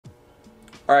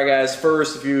Alright guys,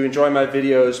 first, if you enjoy my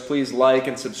videos, please like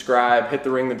and subscribe, hit the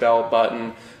ring the bell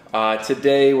button.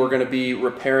 Today we're going to be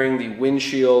repairing the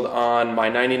windshield on my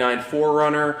 99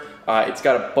 4Runner. It's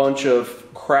got a bunch of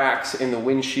cracks in the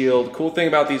windshield. Cool thing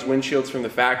about these windshields from the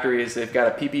factory is they've got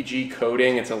a PPG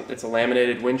coating. It's a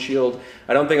laminated windshield.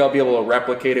 I don't think I'll be able to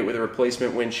replicate it with a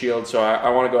replacement windshield, so I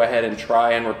want to go ahead and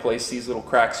try and replace these little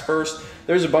cracks first.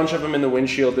 There's a bunch of them in the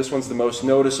windshield. This one's the most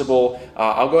noticeable.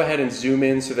 I'll go ahead and zoom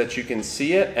in so that you can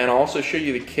see it, and I'll also show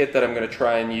you the kit that I'm going to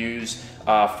try and use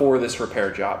for this repair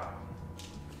job.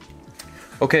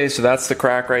 Okay, so that's the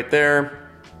crack right there.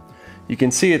 You can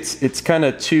see it's kind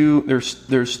of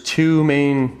there's two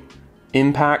main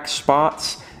impact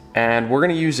spots, and we're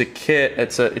going to use a kit.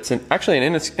 It's actually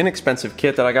an inexpensive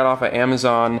kit that I got off of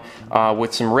Amazon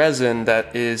with some resin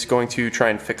that is going to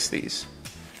try and fix these.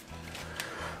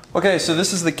 Okay, so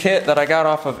this is the kit that I got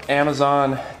off of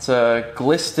Amazon. It's a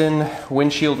Glisten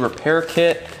windshield repair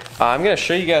kit. I'm going to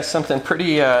show you guys something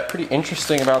pretty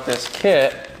interesting about this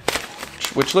kit,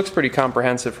 which looks pretty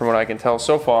comprehensive from what I can tell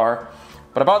so far.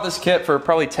 But I bought this kit for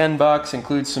probably 10 bucks,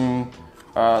 includes some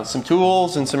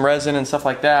tools and some resin and stuff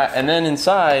like that. And then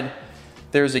inside,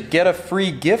 there's a get a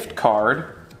free gift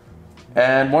card.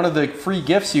 And one of the free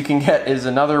gifts you can get is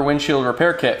another windshield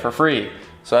repair kit for free.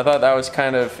 So I thought that was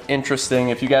kind of interesting.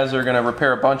 If you guys are gonna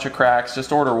repair a bunch of cracks,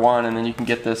 just order one and then you can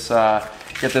get this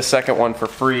second one for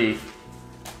free.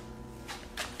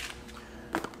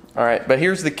 All right, but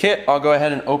here's the kit. I'll go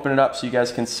ahead and open it up so you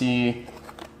guys can see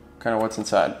kind of what's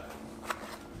inside.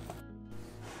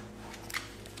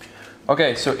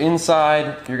 Okay, so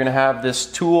inside you're gonna have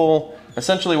this tool.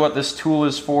 Essentially what this tool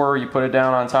is for, you put it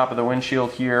down on top of the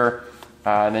windshield here,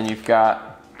 and then you've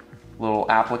got a little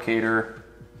applicator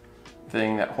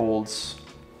thing that holds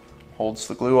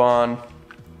the glue on.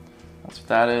 That's what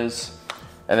that is.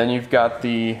 And then you've got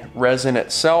the resin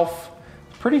itself.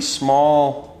 Pretty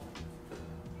small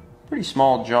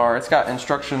jar. It's got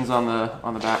instructions on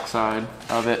the back side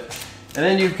of it. And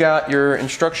then you've got your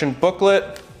instruction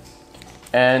booklet,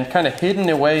 and kind of hidden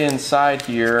away inside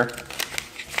here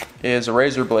is a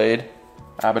razor blade,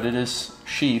 but it is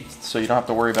sheathed, so you don't have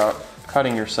to worry about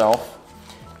cutting yourself.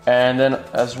 And then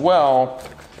as well,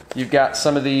 you've got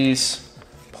some of these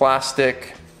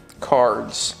plastic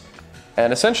cards.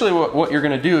 And essentially what you're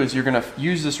gonna do is you're gonna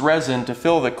use this resin to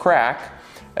fill the crack,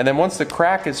 and then once the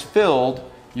crack is filled,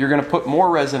 you're gonna put more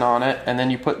resin on it, and then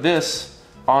you put this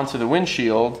onto the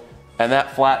windshield, and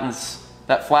that flattens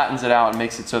it out and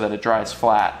makes it so that it dries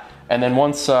flat. And then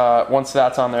once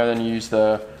that's on there, then you use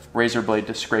the razor blade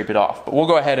to scrape it off. But we'll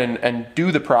go ahead and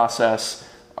do the process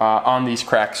on these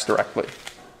cracks directly.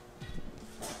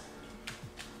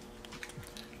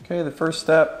 Okay, the first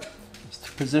step is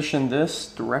to position this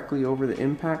directly over the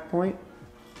impact point.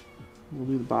 We'll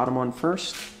do the bottom one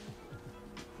first.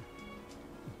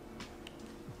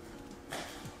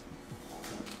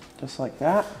 Just like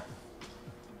that.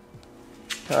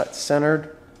 Got it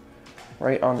centered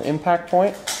right on the impact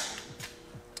point.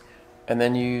 And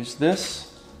then you use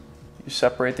this. You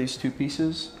separate these two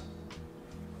pieces.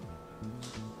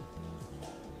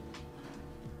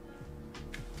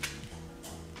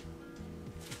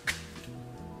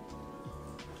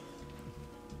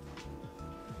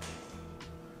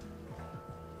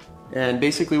 And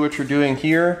basically what you're doing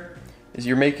here is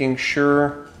you're making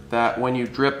sure that when you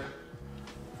drip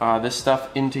this stuff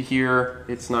into here,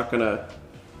 it's not gonna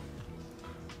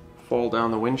fall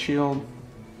down the windshield.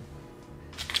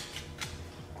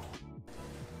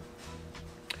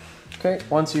 Okay,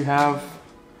 once you have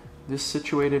this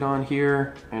situated on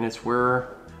here and it's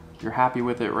where you're happy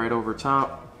with it right over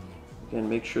top, again,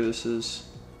 make sure this is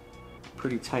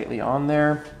pretty tightly on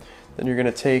there. Then you're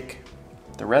gonna take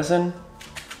the resin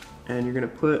and you're gonna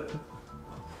put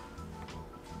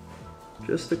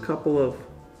just a couple of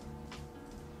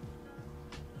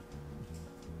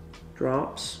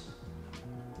drops.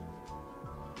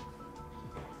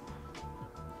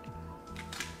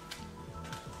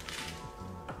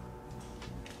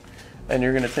 And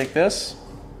you're going to take this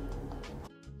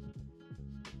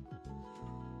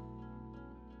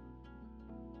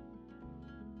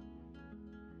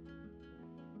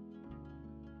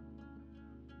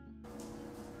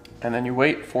and then you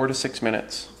wait 4 to 6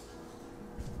 minutes.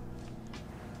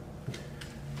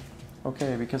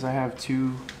 Okay, because I have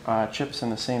two chips in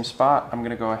the same spot, I'm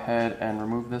going to go ahead and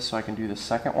remove this so I can do the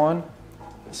second one.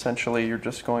 Essentially, you're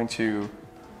just going to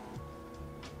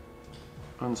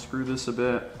unscrew this a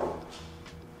bit,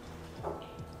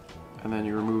 and then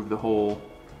you remove the whole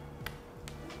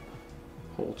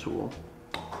tool.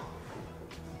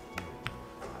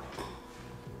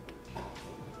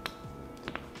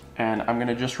 And I'm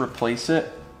gonna just replace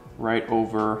it right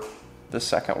over the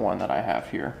second one that I have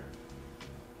here.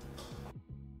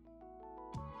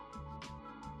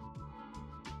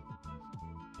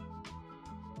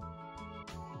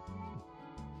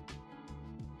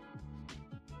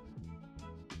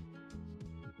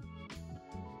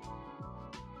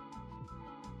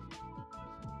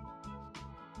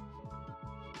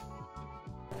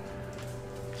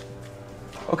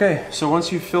 Okay, so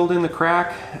once you've filled in the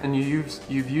crack and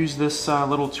you've used this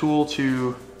little tool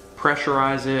to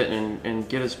pressurize it and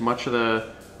get as much of the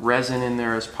resin in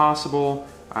there as possible,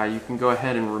 you can go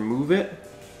ahead and remove it.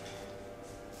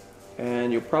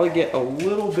 And you'll probably get a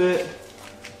little bit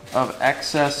of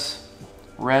excess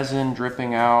resin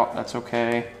dripping out. That's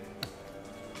okay.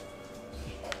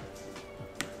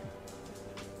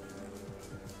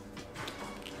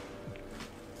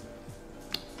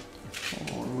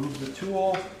 We'll remove the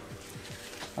tool.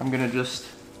 I'm gonna just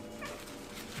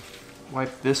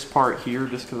wipe this part here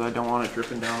just because I don't want it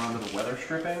dripping down onto the weather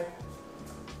stripping.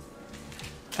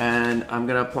 And I'm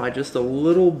gonna apply just a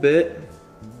little bit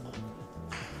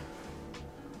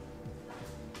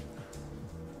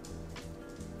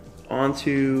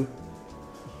onto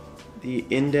the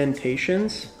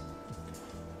indentations.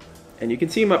 And you can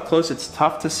see them up close. It's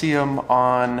tough to see them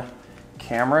on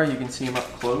camera. You can see them up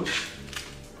close.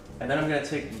 And then I'm gonna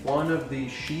take one of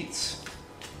these sheets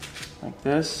like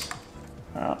this.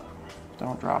 Oh,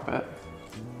 don't drop it.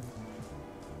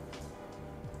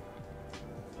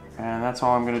 And that's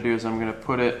all I'm gonna do is I'm gonna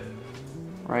put it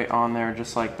right on there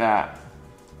just like that.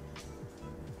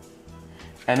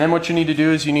 And then what you need to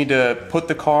do is you need to put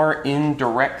the car in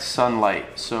direct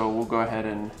sunlight. So we'll go ahead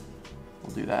and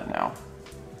we'll do that now.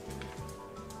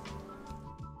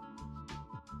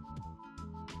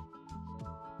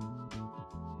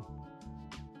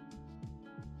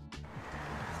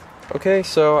 Okay,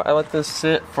 so I let this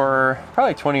sit for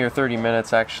probably 20 or 30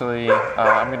 minutes actually.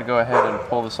 I'm gonna go ahead and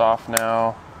pull this off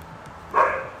now.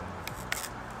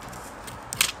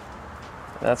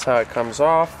 That's how it comes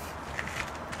off.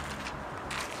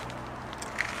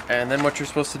 And then what you're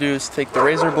supposed to do is take the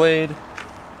razor blade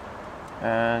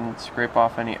and scrape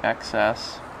off any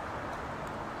excess.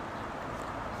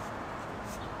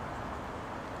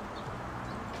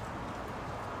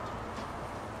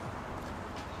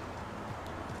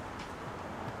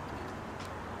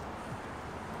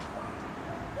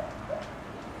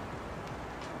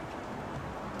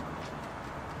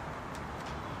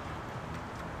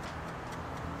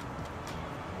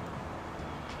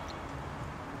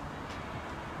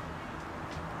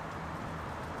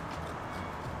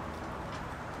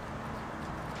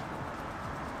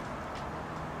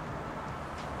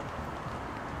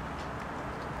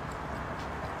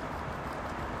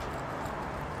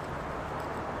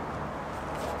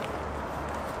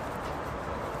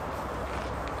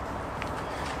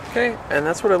 Okay, and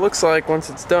that's what it looks like once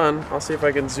it's done. I'll see if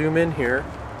I can zoom in here.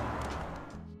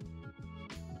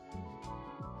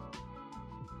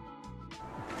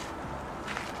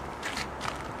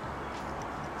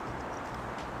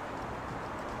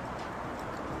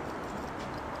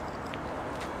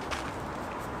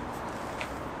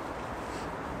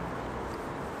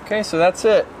 Okay, so that's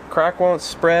it. Crack won't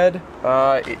spread.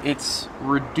 It's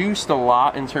reduced a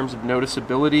lot in terms of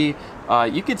noticeability.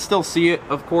 You could still see it,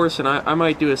 of course, and I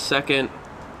might do a second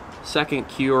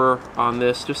cure on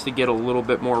this just to get a little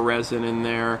bit more resin in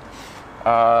there.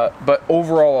 But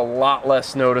overall, a lot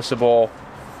less noticeable.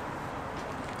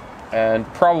 And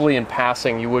probably in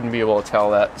passing, you wouldn't be able to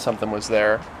tell that something was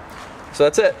there. So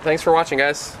that's it. Thanks for watching,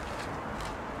 guys.